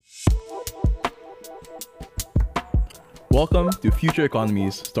Welcome to Future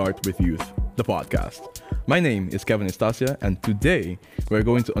Economies Start with Youth, the podcast. My name is Kevin Estacia, and today we're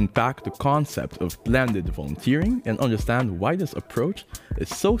going to unpack the concept of blended volunteering and understand why this approach is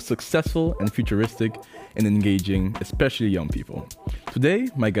so successful and futuristic in engaging especially young people. Today,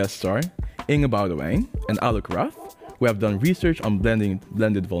 my guests are Inge Boudewijn and Alok Rath, who have done research on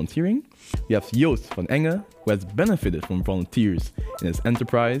blended volunteering. We have Joost van Enge, who has benefited from volunteers in his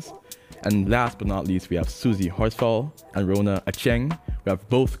enterprise. And last but not least, we have Susie Horsfall and Rona Acheng, who have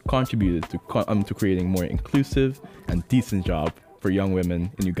both contributed to creating more inclusive and decent job for young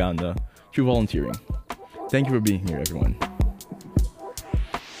women in Uganda through volunteering. Thank you for being here, everyone.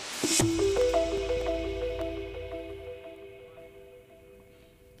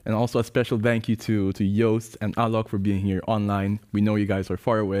 And also a special thank you to Joost and Alok for being here online. We know you guys are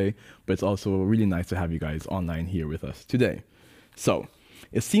far away, but it's also really nice to have you guys online here with us today. So,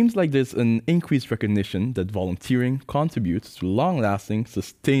 it seems like there's an increased recognition that volunteering contributes to long-lasting,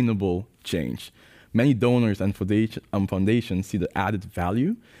 sustainable change. Many donors and foundations see the added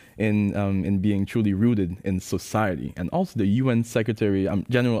value in being truly rooted in society. And also the UN Secretary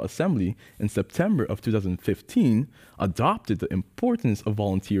General Assembly in September of 2015 adopted the importance of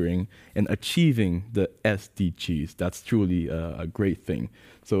volunteering in achieving the SDGs. That's truly a great thing.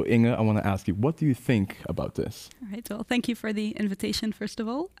 So Inge, I want to ask you, what do you think about this? All right, well, thank you for the invitation, first of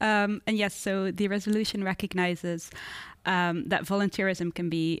all. And yes, so the resolution recognizes that volunteerism can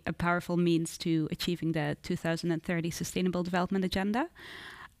be a powerful means to achieving the 2030 Sustainable Development Agenda.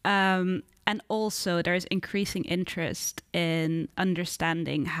 And also there's increasing interest in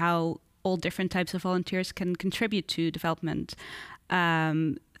understanding how all different types of volunteers can contribute to development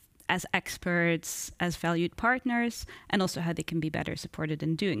as experts, as valued partners, and also how they can be better supported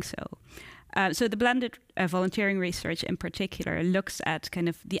in doing so. So the blended volunteering research in particular looks at kind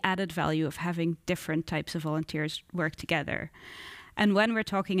of the added value of having different types of volunteers work together. And when we're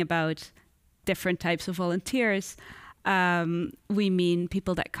talking about different types of volunteers, we mean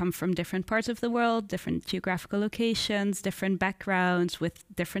people that come from different parts of the world, different geographical locations, different backgrounds with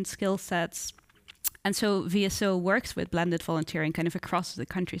different skill sets. And so VSO works with blended volunteering kind of across the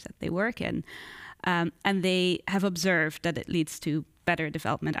countries that they work in. And they have observed that it leads to better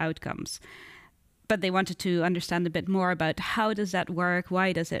development outcomes. But they wanted to understand a bit more about how does that work,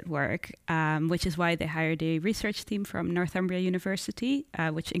 why does it work, which is why they hired a research team from Northumbria University,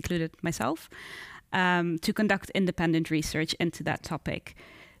 which included myself, to conduct independent research into that topic.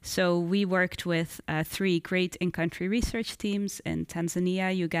 So we worked with 3 great in-country research teams in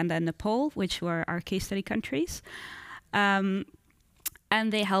Tanzania, Uganda, and Nepal, which were our case study countries. And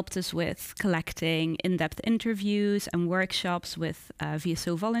they helped us with collecting in-depth interviews and workshops with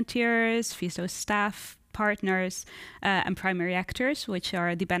VSO volunteers, VSO staff, partners, and primary actors, which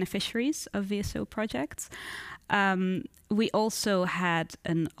are the beneficiaries of VSO projects. We also had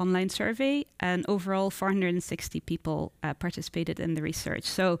an online survey, and overall 460 people participated in the research.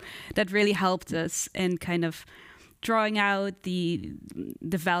 So that really helped us in kind of drawing out the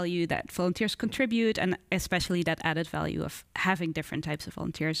value that volunteers contribute, and especially that added value of having different types of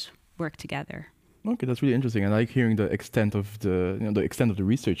volunteers work together. Okay, that's really interesting. I like hearing the extent of the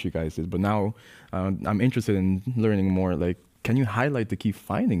research you guys did. But now I'm interested in learning more. Like, can you highlight the key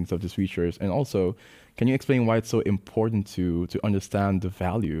findings of this research, and also can you explain why it's so important to understand the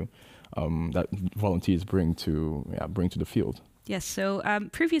value that volunteers bring to the field? Yes, so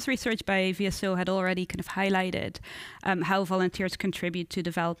previous research by VSO had already kind of highlighted how volunteers contribute to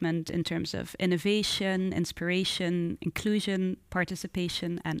development in terms of innovation, inspiration, inclusion,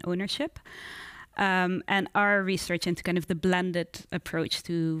 participation, and ownership. And our research into kind of the blended approach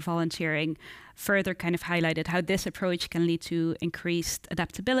to volunteering further kind of highlighted how this approach can lead to increased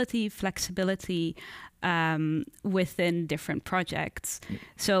adaptability, flexibility within different projects.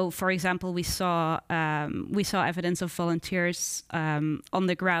 So, for example, we saw evidence of volunteers on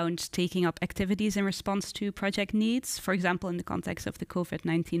the ground taking up activities in response to project needs. For example, in the context of the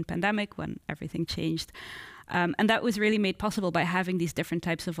COVID-19 pandemic, when everything changed. And that was really made possible by having these different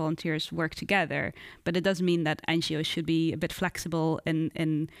types of volunteers work together. But it does mean that NGOs should be a bit flexible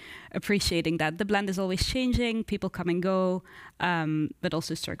in appreciating that the blend is always changing, people come and go, but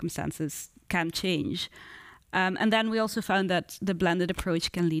also circumstances can change. And then we also found that the blended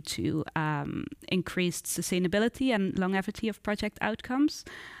approach can lead to increased sustainability and longevity of project outcomes.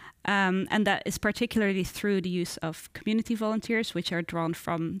 And that is particularly through the use of community volunteers, which are drawn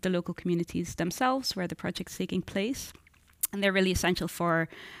from the local communities themselves where the project's taking place. And they're really essential for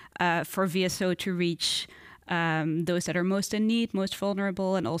VSO to reach those that are most in need, most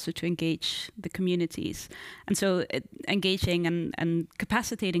vulnerable, and also to engage the communities. And so engaging and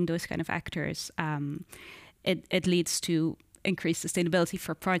capacitating those kind of actors it leads to increased sustainability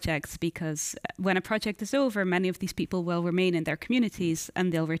for projects, because when a project is over, many of these people will remain in their communities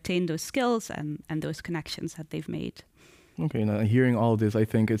and they'll retain those skills and those connections that they've made. Okay, now hearing all this, I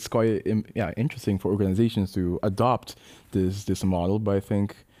think it's quite interesting for organizations to adopt this model. But I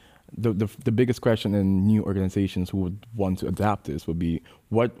think the biggest question in new organizations who would want to adapt this would be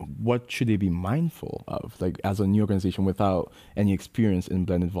what should they be mindful of? Like, as a new organization without any experience in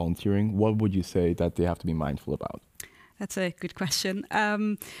blended volunteering, what would you say that they have to be mindful about? That's a good question.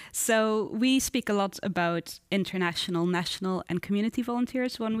 So we speak a lot about international, national, and community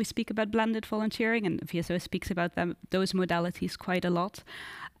volunteers when we speak about blended volunteering, and VSO speaks about those modalities quite a lot.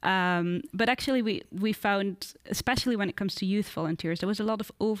 But actually, we found, especially when it comes to youth volunteers, there was a lot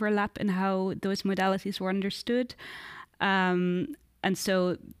of overlap in how those modalities were understood. And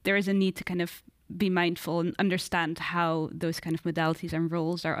so there is a need to kind of be mindful and understand how those kind of modalities and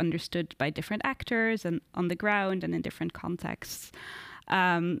roles are understood by different actors and on the ground and in different contexts.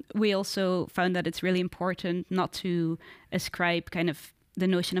 We also found that it's really important not to ascribe kind of the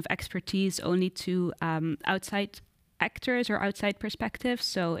notion of expertise only to outside actors or outside perspectives,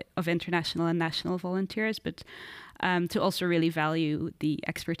 so of international and national volunteers, but to also really value the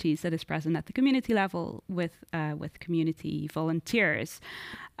expertise that is present at the community level with community volunteers.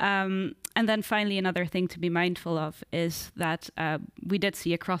 And then finally, another thing to be mindful of is that we did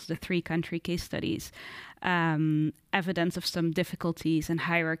see across the 3 country case studies evidence of some difficulties and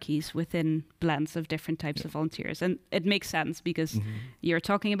hierarchies within blends of different types of volunteers. And it makes sense because you're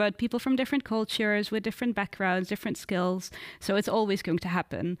talking about people from different cultures with different backgrounds, different skills. So it's always going to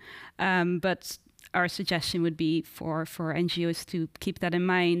happen. But our suggestion would be for NGOs to keep that in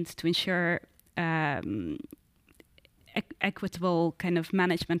mind, to ensure equitable kind of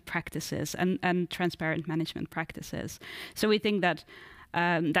management practices and transparent management practices. So we think that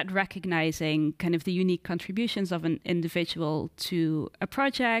that recognizing kind of the unique contributions of an individual to a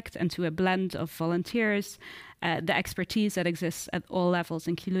project and to a blend of volunteers, the expertise that exists at all levels,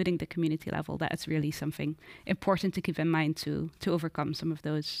 including the community level, that's really something important to keep in mind to overcome some of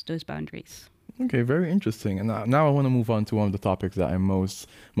those boundaries. Okay, very interesting. And now I want to move on to one of the topics that I'm most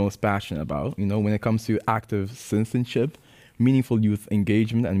passionate about. You know, when it comes to active citizenship, meaningful youth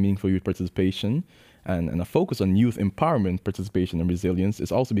engagement, and meaningful youth participation, and a focus on youth empowerment, participation, and resilience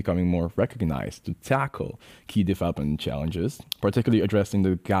is also becoming more recognized to tackle key development challenges, particularly addressing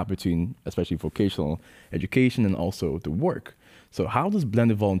the gap between especially vocational education and also the work. So how does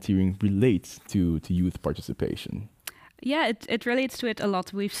blended volunteering relate to youth participation? Yeah, it relates to it a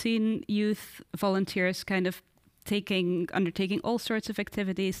lot. We've seen youth volunteers kind of undertaking all sorts of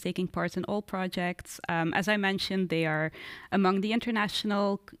activities, taking part in all projects. As I mentioned, they are among the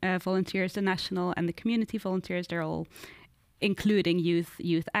international volunteers, the national and the community volunteers. They're all including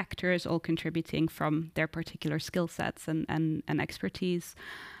youth actors, all contributing from their particular skill sets and expertise.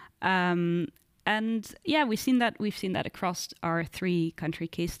 And yeah, we've seen that across our 3 country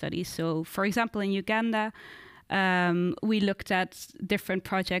case studies. So, for example, in Uganda, we looked at different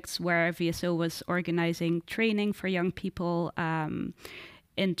projects where VSO was organizing training for young people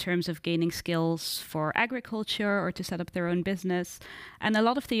in terms of gaining skills for agriculture or to set up their own business. And a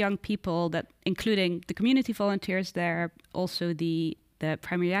lot of the young people, that including the community volunteers there, also the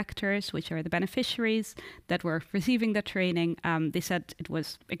primary actors, which are the beneficiaries that were receiving the training, they said it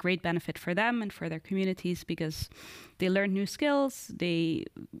was a great benefit for them and for their communities because they learned new skills, they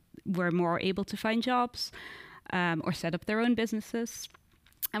were more able to find jobs, or set up their own businesses.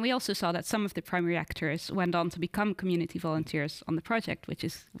 And we also saw that some of the primary actors went on to become community volunteers on the project, which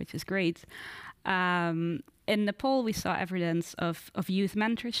is great. In Nepal, we saw evidence of youth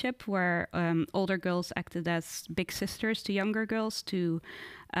mentorship, where older girls acted as big sisters to younger girls to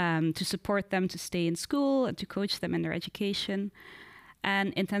support them to stay in school and to coach them in their education.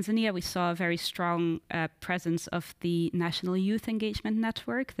 And in Tanzania, we saw a very strong presence of the National Youth Engagement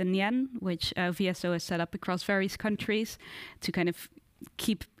Network, the NYEN, which VSO has set up across various countries to kind of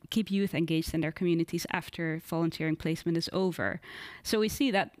keep youth engaged in their communities after volunteering placement is over. So we see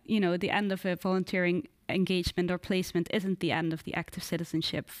that, the end of a volunteering engagement or placement isn't the end of the active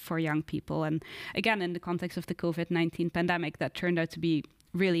citizenship for young people. And again, in the context of the COVID-19 pandemic, that turned out to be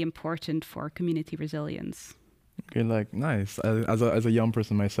really important for community resilience. Okay, nice. As a young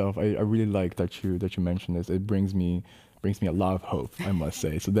person myself, I really like that you mentioned this. It brings me a lot of hope, I must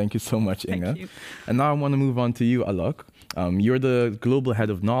say. So thank you so much, Inge. Thank you. And now I want to move on to you, Alok. You're the Global Head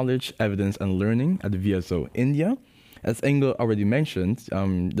of Knowledge, Evidence and Learning at VSO India. As Inge already mentioned,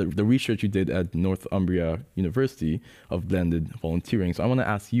 the research you did at Northumbria University of blended volunteering. So I want to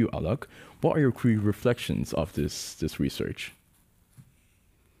ask you, Alok, what are your key reflections of this research?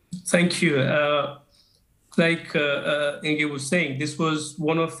 Thank you. like Inge was saying, this was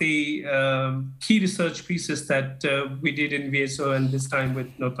one of the key research pieces that we did in VSO and this time with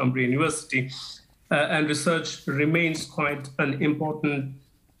Northumbria University. And research remains quite an important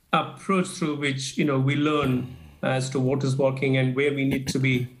approach through which we learn as to what is working and where we need to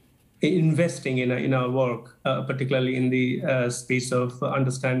be investing in our work, particularly in the space of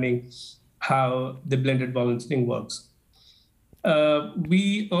understanding how the blended volunteering works.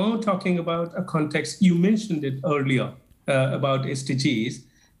 We are talking about a context, you mentioned it earlier, about SDGs.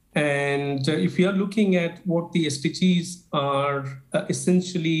 And if we are looking at what the SDGs are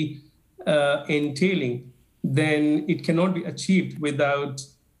essentially entailing, then it cannot be achieved without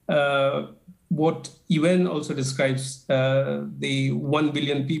what UN also describes the 1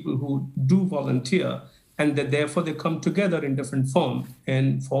 billion people who do volunteer, and that therefore they come together in different forms,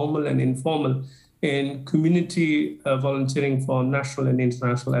 and formal and informal, in community volunteering for national and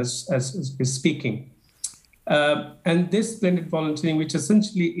international as we're speaking. And this blended volunteering, which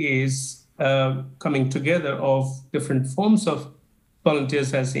essentially is coming together of different forms of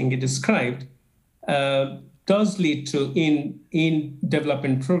volunteers, as Inge described, does lead to, in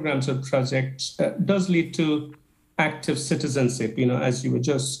development programs or projects, does lead to active citizenship, as you were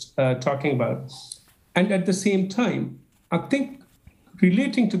just talking about. And at the same time, I think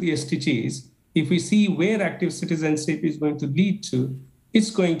relating to the SDGs, if we see where active citizenship is going to lead to,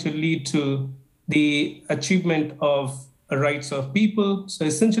 it's going to lead to the achievement of rights of people, so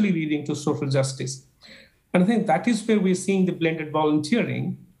essentially leading to social justice. And I think that is where we're seeing the blended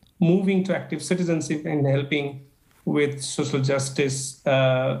volunteering moving to active citizenship and helping with social justice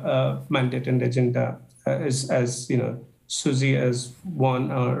mandate and agenda, as Susie as one,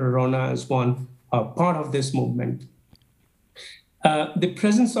 Rona as one, part of this movement. The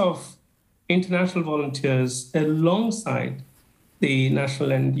presence of international volunteers alongside the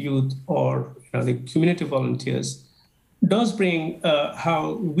national and youth or the community volunteers does bring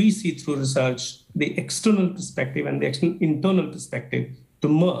how we see through research the external perspective and the internal perspective to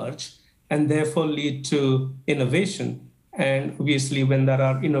merge and therefore lead to innovation. And obviously, when there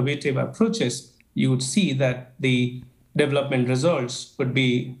are innovative approaches, you would see that the development results would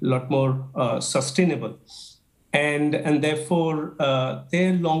be a lot more sustainable. And therefore,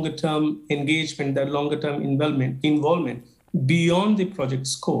 their longer-term engagement, their longer-term involvement beyond the project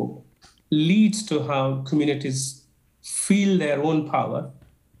scope leads to how communities feel their own power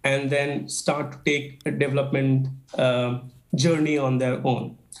and then start to take a development journey on their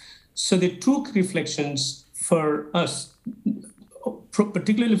own. So the two reflections for us,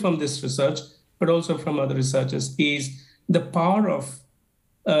 particularly from this research, but also from other researchers, is the power of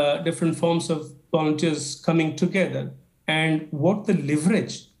different forms of volunteers coming together and what the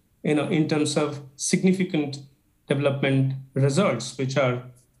leverage, in terms of significant development results, which are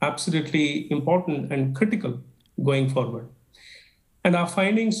absolutely important and critical going forward. And our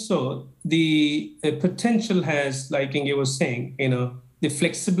findings show the potential has, like Inge was saying, the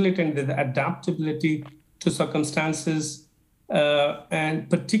flexibility and the adaptability to circumstances. And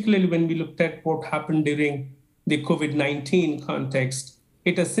particularly when we looked at what happened during the COVID-19 context,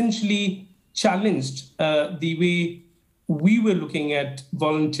 it essentially challenged the way we were looking at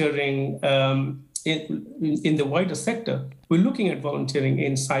volunteering in the wider sector. We're looking at volunteering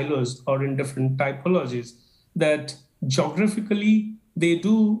in silos or in different typologies that geographically they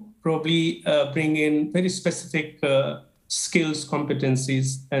do probably bring in very specific skills,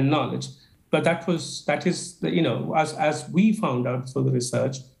 competencies, and knowledge. But that is, as we found out through the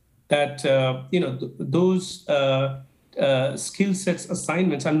research, that those skill sets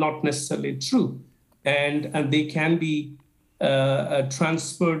assignments are not necessarily true, and they can be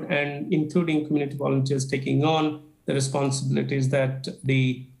transferred, and including community volunteers taking on the responsibilities that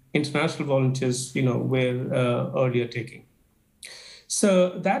the international volunteers were earlier taking. So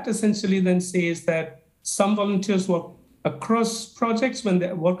that essentially then says that some volunteers work across projects. When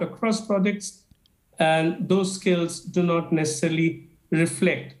they work across projects, and those skills do not necessarily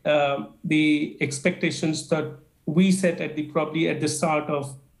reflect the expectations that we set probably at the start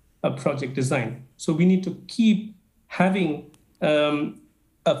of a project design. So we need to keep having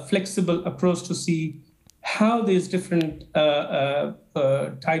a flexible approach to see how these different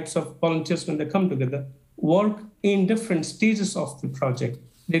types of volunteers, when they come together, work in different stages of the project.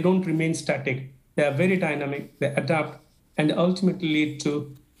 They don't remain static. They are very dynamic. They adapt and ultimately lead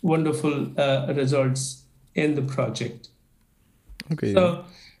to wonderful results in the project. Okay. So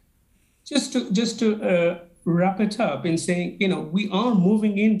just to wrap it up in saying, we are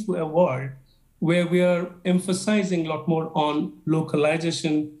moving into a world where we are emphasizing a lot more on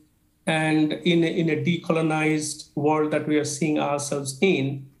localization, and in a decolonized world that we are seeing ourselves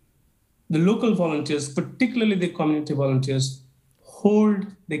in, the local volunteers, particularly the community volunteers, hold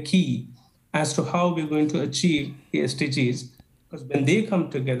the key as to how we're going to achieve the SDGs. Because when they come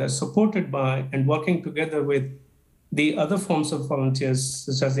together, supported by and working together with the other forms of volunteers,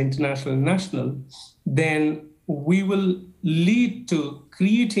 such as international and national, then we will lead to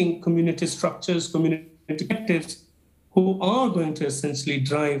creating community structures, community collectives who are going to essentially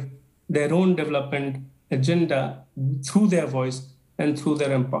drive their own development agenda through their voice and through their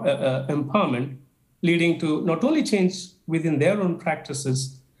empowerment, leading to not only change within their own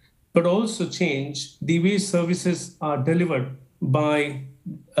practices, but also change the way services are delivered by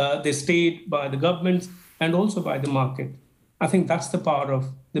the state, by the governments, and also by the market. I think that's the power of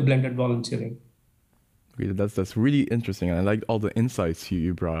the blended volunteering. That's really interesting, and I like all the insights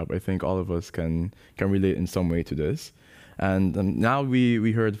you brought up. I think all of us can relate in some way to this. And now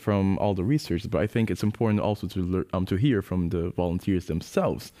we heard from all the research, but I think it's important also to hear from the volunteers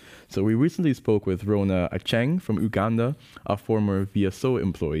themselves. So we recently spoke with Rona Acheng from Uganda, a former VSO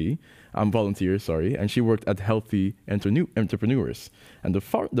employee, volunteer, and she worked at Healthy Entrepreneurs. And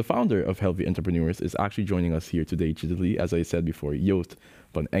the founder of Healthy Entrepreneurs is actually joining us here today digitally, as I said before, Joost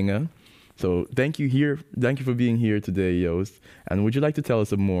van Enge. So thank you for being here today, Joost. And would you like to tell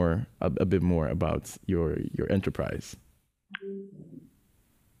us a bit more about your enterprise?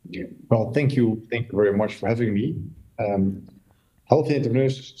 Well, thank you very much for having me. Healthy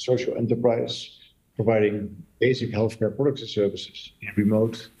Entrepreneurs is a social enterprise providing basic healthcare products and services in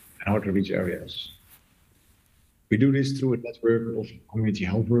remote and hard-to-reach areas. We do this through a network of community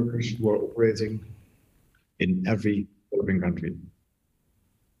health workers who are operating in every developing country.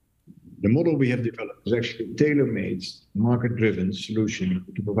 The model we have developed is actually a tailor-made, market-driven solution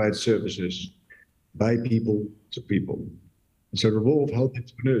to provide services by people to people. And so the role of health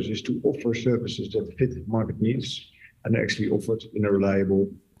entrepreneurs is to offer services that fit market needs and are actually offered in a reliable,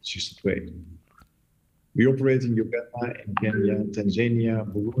 consistent way. We operate in Uganda, in Kenya, Tanzania,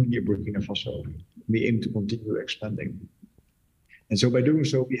 Burundi, Burkina Faso. We aim to continue expanding. And so by doing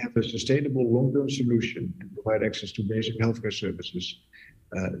so, we have a sustainable long-term solution and provide access to basic healthcare services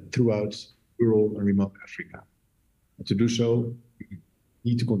throughout rural and remote Africa. And to do so, we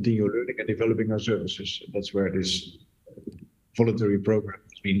need to continue learning and developing our services. That's where this voluntary program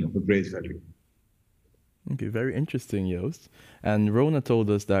has been of a great value. Okay, very interesting, Joost. And Rona told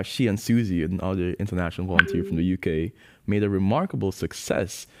us that she and Susie, another international volunteer from the UK, made a remarkable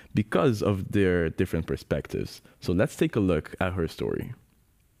success because of their different perspectives. So let's take a look at her story.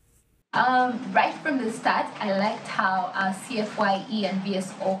 Right from the start, I liked how CFYE and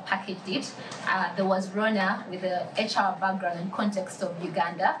VSO packaged it. There was Rona with the HR background and context of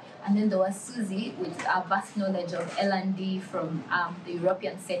Uganda, and then there was Susie with a vast knowledge of L&D from the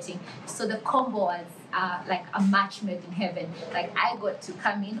European setting. So the combo was like a match made in heaven. Like I got to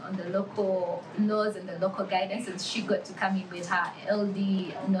come in on the local laws and the local guidance, and she got to come in with her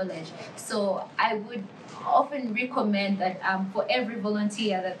LD knowledge. So I would often recommend that for every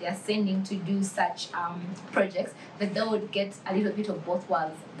volunteer that they are sending to do such projects, that they would get a little bit of both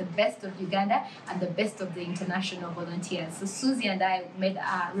worlds, the best of Uganda and the best of the international volunteers. So Susie and I made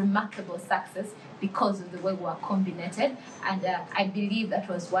a remarkable success because of the way we were combinated, and I believe that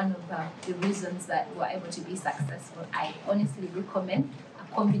was one of the reasons that we were able to be successful. I honestly recommend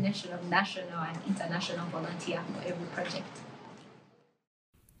a combination of national and international volunteer for every project.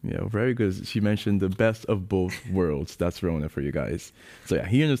 Yeah, very good. She mentioned the best of both worlds. That's Rona for you guys. So yeah,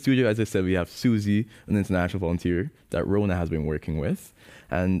 here in the studio, as I said, we have Susie, an international volunteer that Rona has been working with.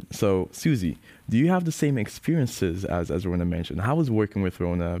 And so, Susie, do you have the same experiences as Rona mentioned? How has working with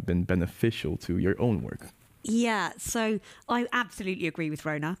Rona been beneficial to your own work? Yeah, so I absolutely agree with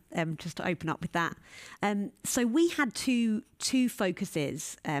Rona, just to open up with that. So we had two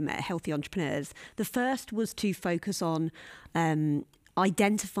focuses at Healthy Entrepreneurs. The first was to focus on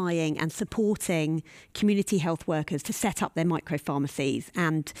identifying and supporting community health workers to set up their micropharmacies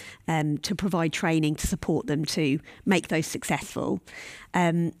and to provide training to support them to make those successful.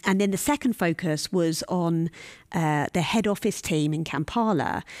 And then the second focus was on the head office team in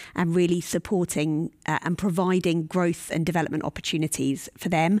Kampala and really supporting and providing growth and development opportunities for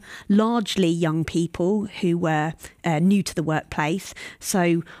them, largely young people who were new to the workplace.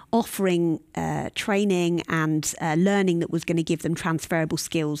 So offering training and learning that was going to give them transferable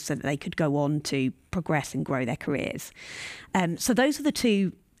skills so that they could go on to progress and grow their careers. So those are the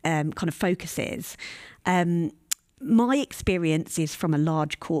two kind of focuses. My experience is from a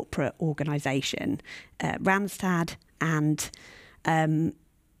large corporate organisation, Randstad, and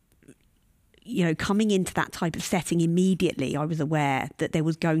coming into that type of setting immediately, I was aware that there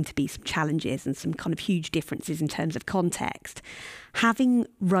was going to be some challenges and some kind of huge differences in terms of context. Having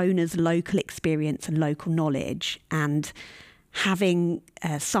Rona's local experience and local knowledge, and having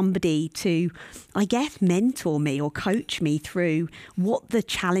somebody to, I guess, mentor me or coach me through what the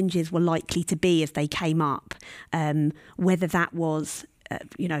challenges were likely to be as they came up, whether that was,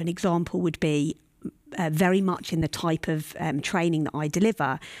 an example would be, very much in the type of training that I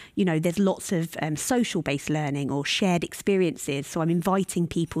deliver, there's lots of social-based learning or shared experiences. So I'm inviting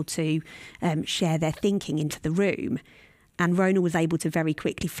people to share their thinking into the room. And Rona was able to very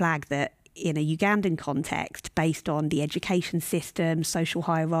quickly flag that in a Ugandan context, based on the education system, social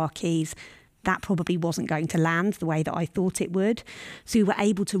hierarchies, that probably wasn't going to land the way that I thought it would. So we were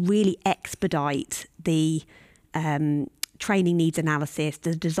able to really expedite the training needs analysis,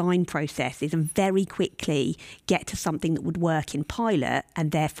 the design processes, and very quickly get to something that would work in pilot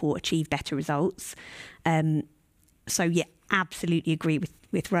and therefore achieve better results. So yeah, absolutely agree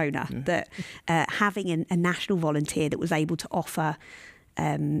with Rona that having a national volunteer that was able to offer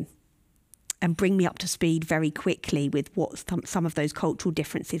and bring me up to speed very quickly with what some of those cultural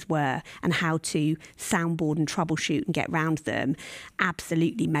differences were and how to soundboard and troubleshoot and get around them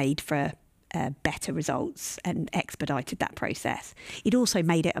absolutely made for better results and expedited that process. It also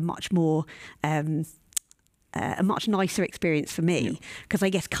made it a much more a much nicer experience for me, because I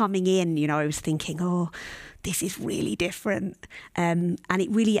guess coming in, I was thinking, this is really different, and it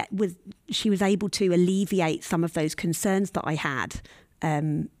really was. She was able to alleviate some of those concerns that I had,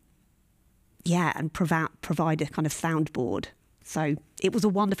 and provide a kind of soundboard. So it was a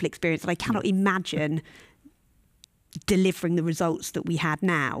wonderful experience, and I cannot imagine delivering the results that we had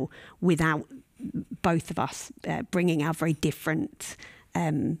now without both of us bringing our very different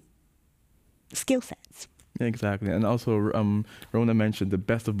skill sets. Exactly. And also, Rona mentioned the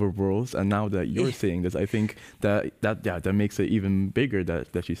best of both worlds, and now that you're saying this, I think that makes it even bigger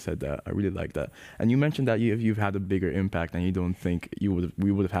that she said that. I really like that. And you mentioned that you've had a bigger impact, and you don't think we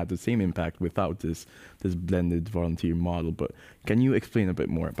would have had the same impact without this blended volunteer model. But can you explain a bit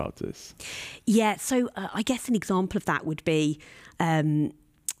more about this? Yeah. So I guess an example of that would be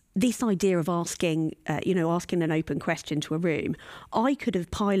this idea of asking an open question to a room. I could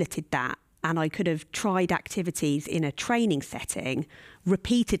have piloted that, and I could have tried activities in a training setting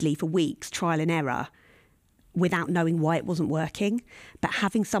repeatedly for weeks, trial and error, without knowing why it wasn't working. But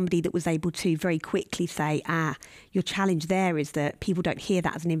having somebody that was able to very quickly say, your challenge there is that people don't hear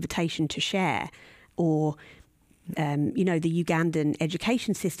that as an invitation to share. Or, the Ugandan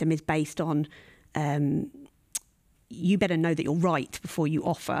education system is based on, you better know that you're right before you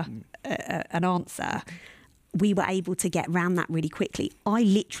offer an answer. We were able to get around that really quickly. I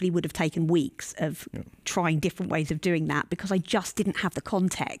literally would have taken weeks of trying different ways of doing that because I just didn't have the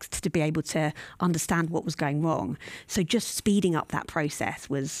context to be able to understand what was going wrong. So just speeding up that process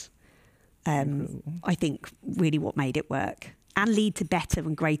was, I think, really what made it work and lead to better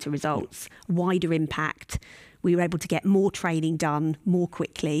and greater results, wider impact. We were able to get more training done more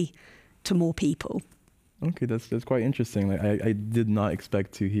quickly to more people. Okay, that's quite interesting. Like I did not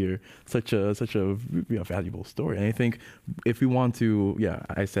expect to hear such a valuable story. And I think if we want to,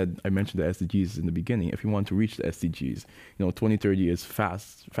 I mentioned the SDGs in the beginning. If we want to reach the SDGs, 2030 is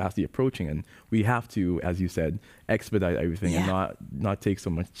fastly approaching, and we have to, as you said, expedite everything and not take so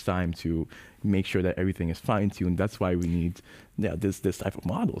much time to make sure that everything is fine-tuned. That's why we need this type of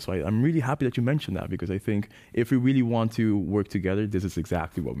model. So I'm really happy that you mentioned that, because I think if we really want to work together, this is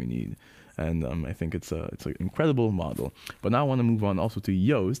exactly what we need. And I think it's an incredible model. But now I want to move on also to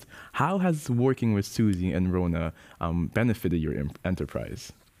Joost. How has working with Susie and Rona benefited your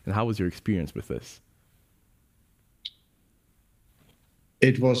enterprise? And how was your experience with this?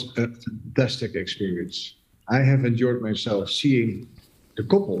 It was a fantastic experience. I have enjoyed myself seeing the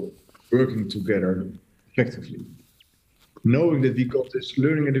couple working together effectively. Knowing that we got this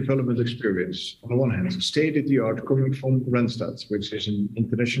learning and development experience, on the one hand, state-of-the-art coming from Randstad, which is an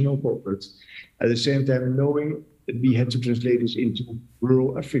international corporate, at the same time knowing that we had to translate this into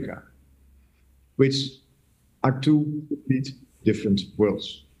rural Africa, which are two complete different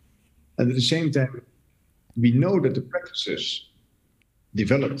worlds. And at the same time, we know that the practices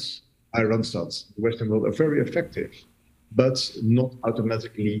developed by Randstad, the Western world, are very effective, but not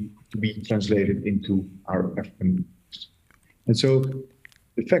automatically to be translated into our African. And so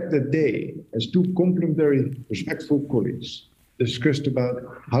the fact that they, as two complementary, respectful colleagues, discussed about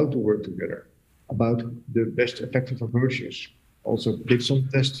how to work together, about the best effective approaches, also did some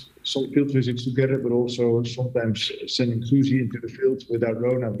tests, some field visits together, but also sometimes sending Susie into the field without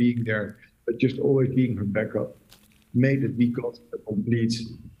Rona being there, but just always being her backup, made that we got a complete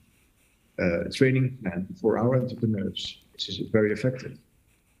training plan for our entrepreneurs, which is very effective.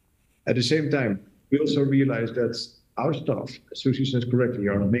 At the same time, we also realized that our staff, as Susie says correctly,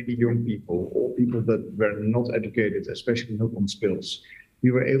 are mainly young people, or people that were not educated, especially not on skills.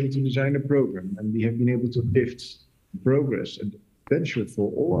 We were able to design a program, and we have been able to lift progress and potential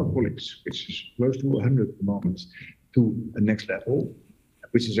for all our colleagues, which is close to 100 at the moment, to a next level,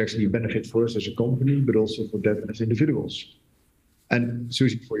 which is actually a benefit for us as a company, but also for them as individuals. And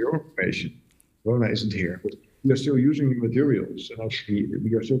Susie, for your information, Rona isn't here, but we are still using the materials. And actually,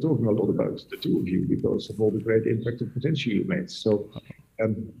 we are still talking a lot about the two of you because of all the great impact and potential you made. So,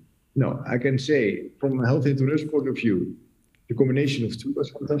 no, I can say from a health entrepreneur's point of view, the combination of two was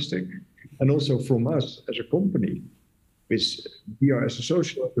fantastic. And also from us as a company, which we are as a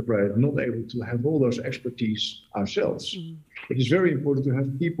social enterprise not able to have all those expertise ourselves. It is very important to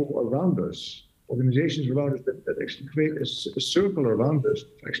have people around us, organizations around us that actually create a circle around us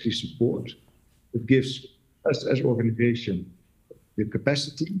to actually support. It gives us as organization the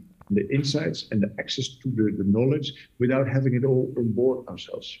capacity, the insights, and the access to the knowledge without having it all on board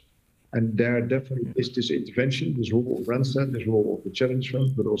ourselves. And there definitely is this intervention, this role of Randstad, this role of the Challenge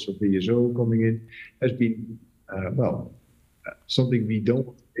Fund, but also VSO coming in, has been, something we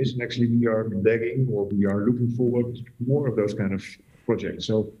don't is, and actually we are begging or we are looking forward to more of those kind of projects.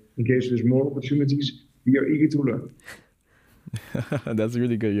 So in case there's more opportunities, we are eager to learn. That's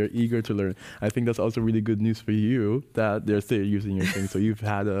really good. You're eager to learn. I think that's also really good news for you that they're still using your thing. So you've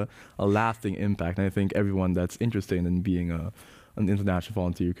had a lasting impact. And I think everyone that's interested in being an international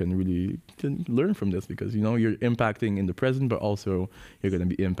volunteer can learn from this because, you're impacting in the present, but also you're going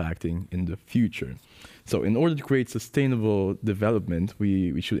to be impacting in the future. So in order to create sustainable development,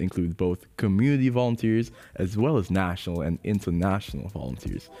 we should include both community volunteers as well as national and international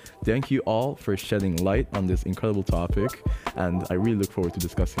volunteers. Thank you all for shedding light on this incredible topic, and I really look forward to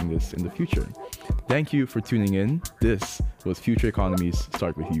discussing this in the future. Thank you for tuning in. This was Future Economies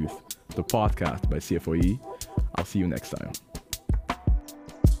Start With Youth, the podcast by CFOE. I'll see you next time.